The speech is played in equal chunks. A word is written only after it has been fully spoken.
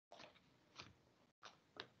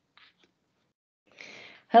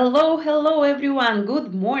Hello everyone.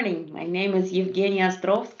 Good morning. My name is Evgenia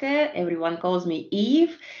Ostrovskaya. Everyone calls me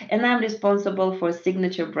Eve, and I'm responsible for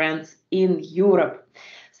Signature Brands in Europe.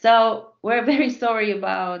 So we're very sorry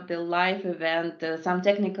about the live event. Some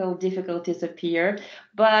technical difficulties appear,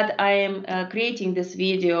 but I am creating this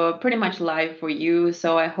video pretty much live for you.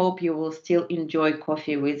 So I hope you will still enjoy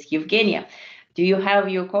coffee with Evgenia. Do you have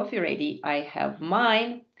your coffee ready? I have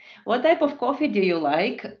mine. What type of coffee do you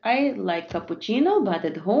like? I like cappuccino, but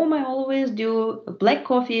at home I always do black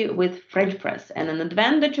coffee with French press. And an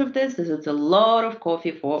advantage of this is it's a lot of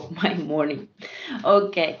coffee for my morning.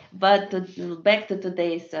 Okay, but back to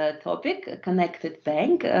today's topic, connected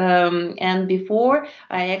bank. And before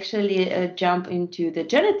I actually jump into the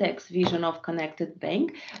Genetec's vision of connected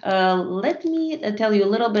bank, let me tell you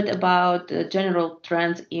a little bit about general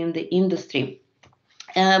trends in the industry.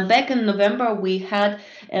 Back in November, we had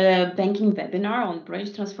a banking webinar on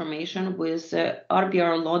branch transformation with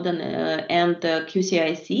RbrLondon and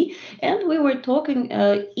QCIC, and we were talking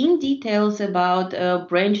in details about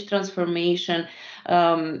branch transformation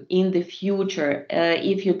in the future.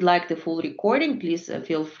 If you'd like the full recording, please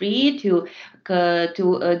feel free to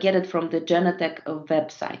get it from the Genetec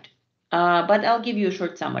website. But I'll give you a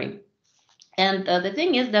short summary. And the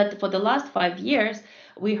thing is that for the last 5 years,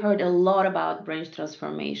 we heard a lot about branch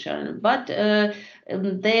transformation, but the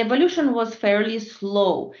evolution was fairly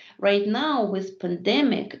slow. Right now, with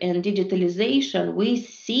pandemic and digitalization, we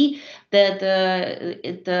see that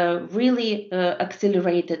it really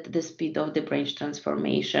accelerated the speed of the branch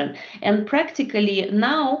transformation. And practically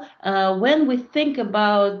now, when we think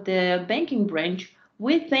about the banking branch,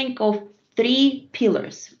 we think of three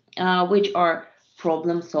pillars, which are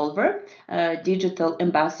problem solver, digital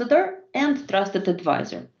ambassador, and trusted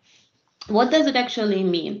advisor. What does it actually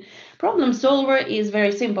mean? Problem solver is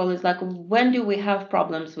very simple. It's like, when do we have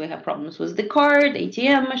problems? We have problems with the card,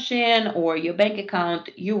 ATM machine, or your bank account,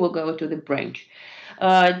 you will go to the branch.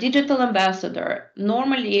 Digital ambassador.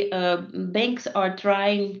 Normally, banks are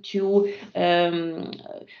trying to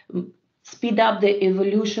speed up the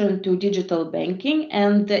evolution to digital banking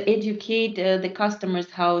and educate the customers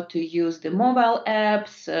how to use the mobile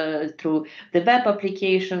apps through the web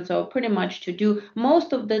application. So pretty much to do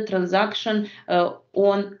most of the transaction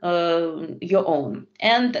on your own.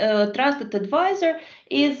 And trusted advisor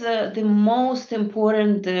is the most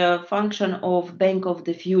important function of bank of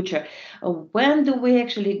the future. When do we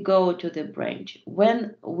actually go to the branch?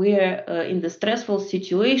 When we're in the stressful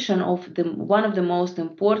situation of one of the most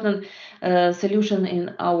important solution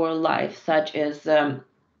in our life, such as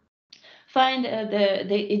find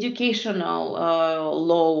the educational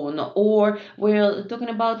loan, or we're talking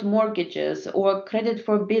about mortgages or credit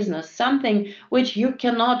for business, something which you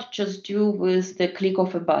cannot just do with the click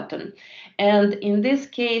of a button. And in this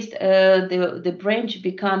case, the branch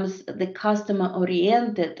becomes the customer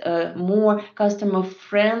oriented, more customer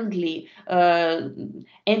friendly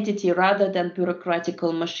entity rather than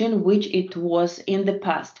bureaucratical machine, which it was in the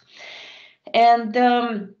past.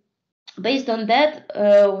 And based on that,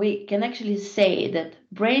 we can actually say that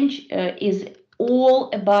branch is all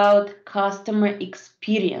about customer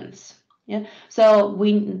experience. Yeah. So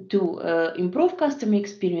to improve customer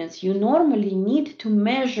experience, you normally need to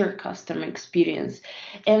measure customer experience.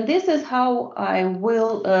 And this is how I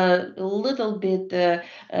will a little bit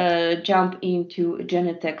jump into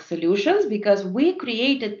Genetec solutions, because we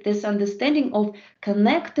created this understanding of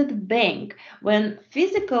connected bank when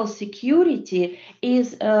physical security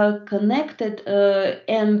is connected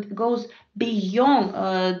and goes beyond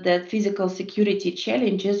the physical security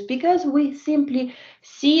challenges, because we simply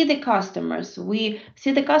see the customers. We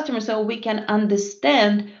see the customers so we can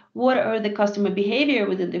understand what are the customer behavior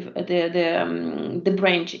within the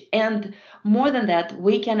branch. And more than that,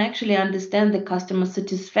 we can actually understand the customer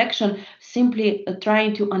satisfaction simply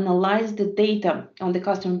trying to analyze the data on the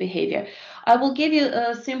customer behavior. I will give you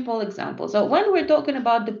a simple example. So when we're talking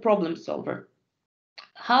about the problem solver,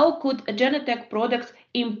 how could Genetec products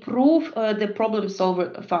improve the problem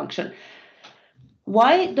solver function?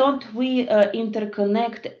 Why don't we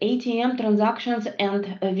interconnect ATM transactions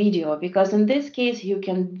and video? Because in this case, you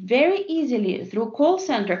can very easily, through call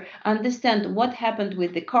center, understand what happened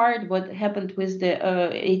with the card, what happened with the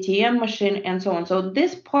ATM machine, and so on. So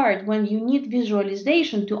this part, when you need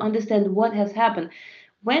visualization to understand what has happened,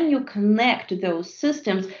 when you connect those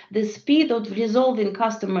systems, the speed of resolving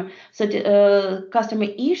customer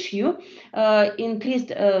issue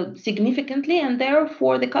increased significantly, and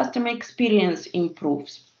therefore the customer experience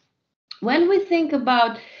improves. When we think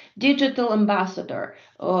about digital ambassador.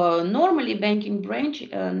 Normally, banking branch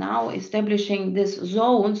now establishing these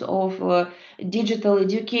zones of digital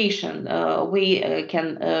education. We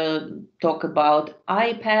can talk about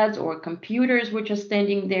iPads or computers which are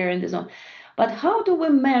standing there in the zone. But how do we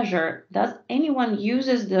measure? Does anyone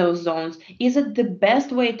uses those zones? Is it the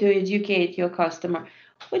best way to educate your customer?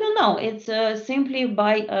 We don't know. It's simply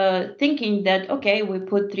by thinking that, okay, we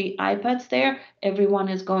put 3 iPads there, everyone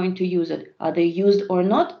is going to use it. Are they used or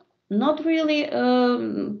not? Not really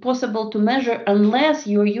possible to measure unless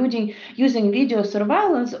you're using video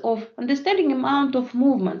surveillance of understanding amount of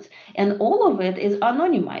movements, and all of it is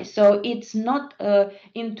anonymized, so it's not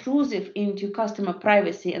intrusive into customer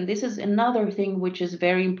privacy. And this is another thing which is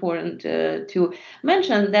very important to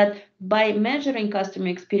mention, that by measuring customer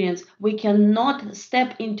experience, we cannot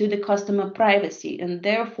step into the customer privacy, and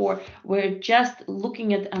therefore we're just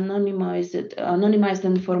looking at anonymized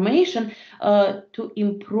information to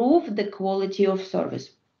improve the quality of service.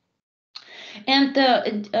 And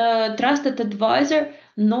trusted advisor,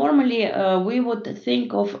 normally we would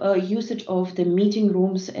think of usage of the meeting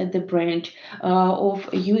rooms at the branch, of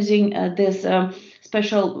using this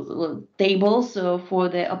special tables for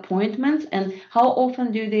the appointments, and how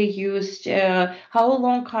often do they use, how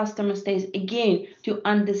long customer stays, again, to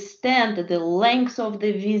understand the length of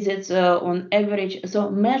the visits on average. So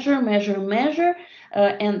measure,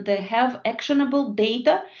 and they have actionable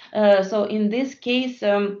data. So in this case,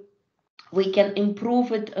 we can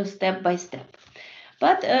improve it step by step.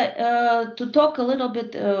 But to talk a little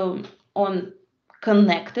bit on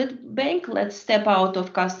connected bank, let's step out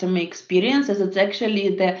of customer experience, as it's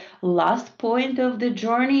actually the last point of the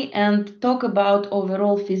journey, and talk about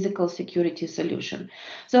overall physical security solution.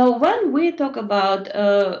 So when we talk about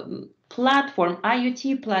platform,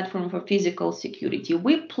 IoT platform for physical security,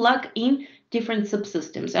 we plug in different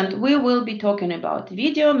subsystems, and we will be talking about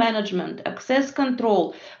video management, access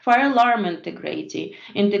control, fire alarm integration,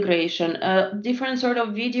 different sort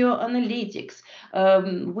of video analytics.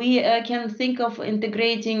 We can think of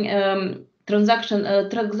integrating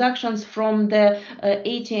transactions from the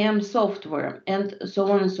ATM software, and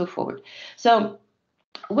so on and so forth. So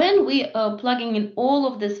when we are plugging in all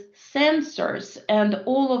of these sensors and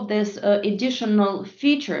all of these additional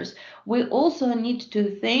features, we also need to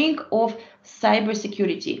think of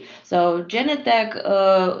cybersecurity. So Genetec,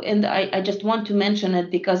 and I just want to mention it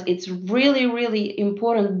because it's really, really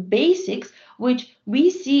important basics, which we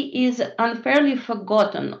see is unfairly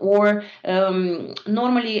forgotten, or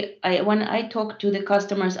normally when I talk to the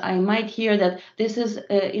customers, I might hear that this is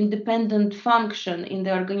an independent function in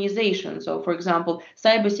the organization. So for example,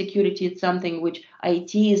 cybersecurity is something which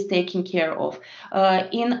IT is taking care of.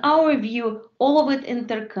 In our view, all of it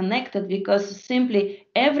interconnected, because simply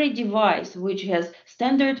every device which has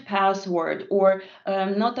standard password or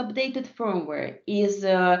not updated firmware is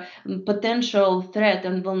a potential threat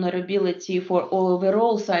and vulnerability for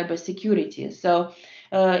overall cybersecurity. So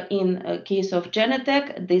in case of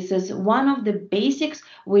Genetec, this is one of the basics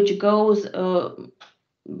which goes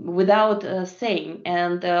without saying.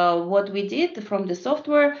 And what we did from the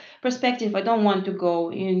software perspective, I don't want to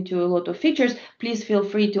go into a lot of features, please feel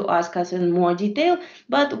free to ask us in more detail,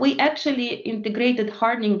 but we actually integrated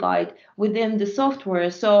hardening guide within the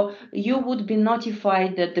software, so you would be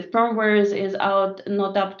notified that the firmware is out,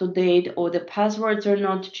 not up to date, or the passwords are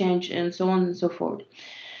not changed, and so on and so forth.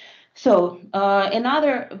 So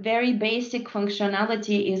another very basic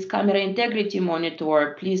functionality is camera integrity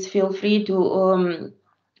monitor. Please feel free to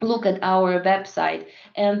look at our website,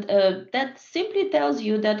 and that simply tells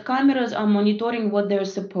you that cameras are monitoring what they're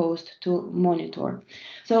supposed to monitor.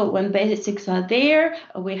 So when basics are there,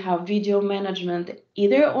 we have video management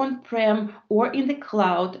either on-prem or in the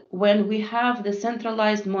cloud. When we have the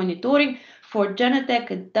centralized monitoring, for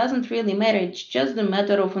Genetec, it doesn't really matter, it's just a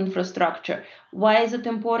matter of infrastructure. Why is it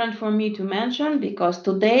important for me to mention? Because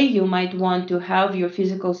today you might want to have your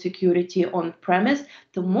physical security on premise.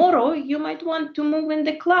 Tomorrow you might want to move in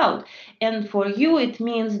the cloud. And for you, it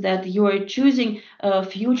means that you are choosing a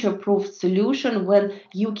future-proof solution when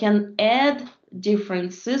you can add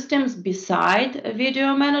different systems beside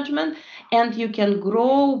video management, and you can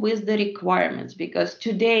grow with the requirements, because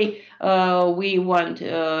today we want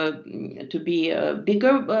to be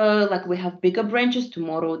bigger, like we have bigger branches.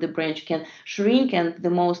 Tomorrow the branch can shrink, and the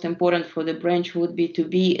most important for the branch would be to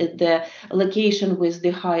be at the location with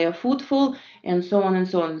the higher footfall, and so on and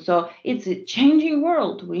so on. So it's a changing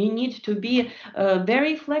world. We need to be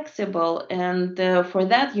very flexible, and for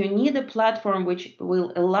that you need a platform which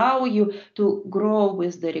will allow you to grow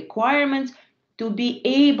with the requirements, to be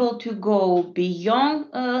able to go beyond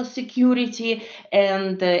security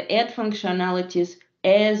and add functionalities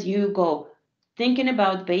as you go, thinking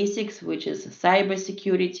about basics, which is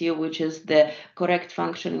cybersecurity, which is the correct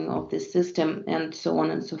functioning of the system, and so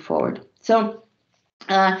on and so forth. So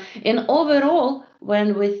in overall,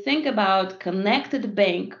 when we think about connected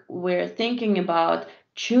bank, we're thinking about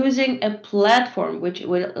choosing a platform which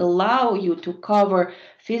will allow you to cover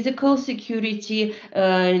physical security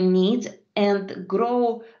needs and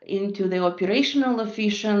grow into the operational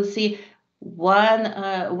efficiency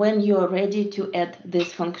when you're ready to add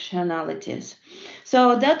these functionalities.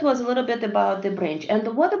 So that was a little bit about the branch. And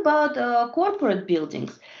what about corporate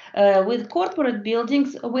buildings? With corporate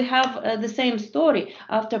buildings, we have the same story.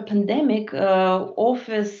 After pandemic,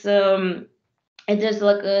 office, it is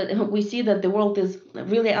like we see that the world is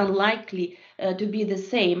really unlikely to be the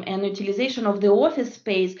same, and utilization of the office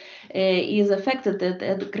space is affected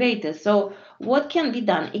at the greatest. So what can be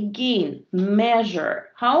done? Again, measure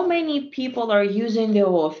how many people are using the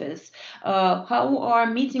office, how our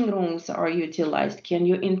meeting rooms are utilized. Can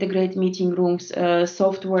you integrate meeting rooms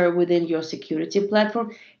software within your security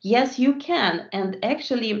platform? Yes, you can. And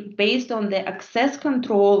actually, based on the access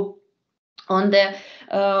control, on the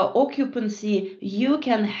occupancy, you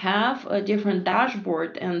can have a different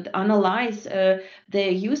dashboard and analyze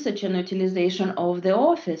the usage and utilization of the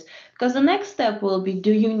office. Because the next step will be,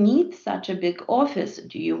 do you need such a big office?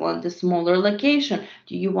 Do you want a smaller location?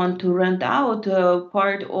 Do you want to rent out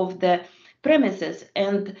part of the premises,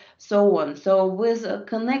 and so on? So with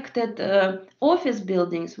connected office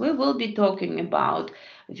buildings, we will be talking about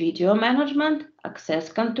video management, access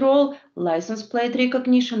control, license plate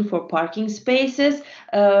recognition for parking spaces.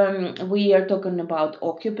 We are talking about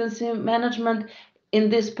occupancy management. In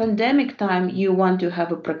this pandemic time, you want to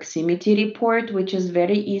have a proximity report, which is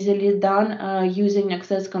very easily done using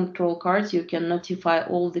access control cards. You can notify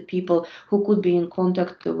all the people who could be in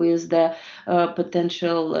contact with the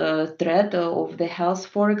potential threat of the health,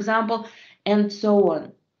 for example, and so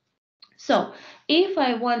on. So if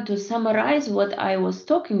I want to summarize what I was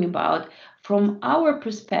talking about, from our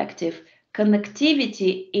perspective,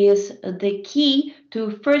 connectivity is the key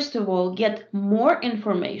to, first of all, get more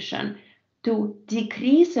information, to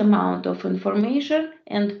decrease amount of information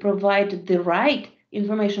and provide the right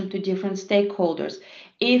information to different stakeholders.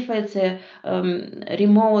 If it's a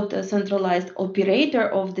remote centralized operator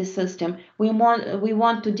of the system, we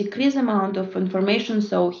want to decrease amount of information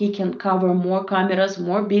so he can cover more cameras,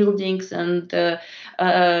 more buildings, and to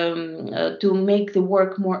make the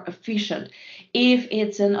work more efficient. If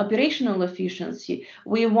it's an operational efficiency,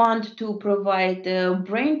 we want to provide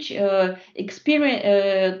branch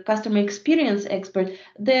customer experience expert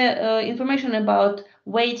the information about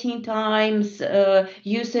waiting times,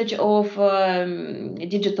 usage of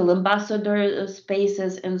digital ambassador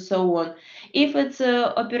spaces, and so on. If it's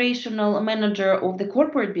an operational manager of the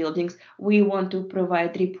corporate buildings, we want to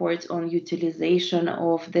provide reports on utilization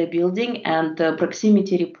of the building and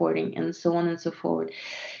proximity reporting, and so on and so forth.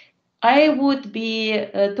 I would be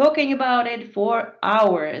talking about it for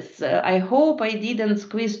hours. I hope I didn't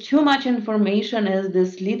squeeze too much information in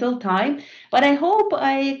this little time, but I hope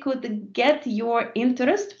I could get your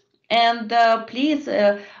interest. And please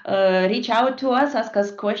reach out to us, ask us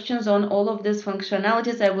questions on all of these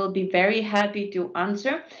functionalities. I will be very happy to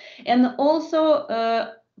answer. And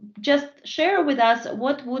also, just share with us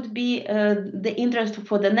what would be the interest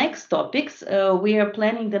for the next topics. We are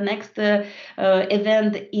planning the next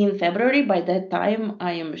event in February. By that time,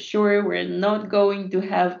 I am sure we're not going to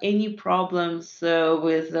have any problems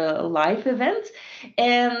with live events.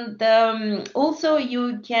 And also,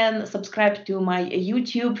 you can subscribe to my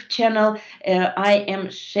YouTube channel. I am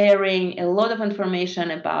sharing a lot of information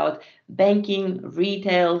about banking,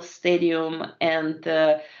 retail, stadium, and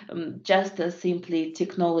just simply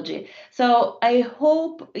technology. So I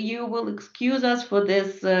hope you will excuse us for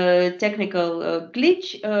this technical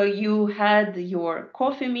glitch. You had your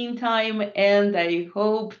coffee meantime, and I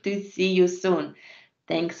hope to see you soon.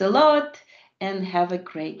 Thanks a lot and have a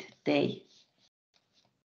great day.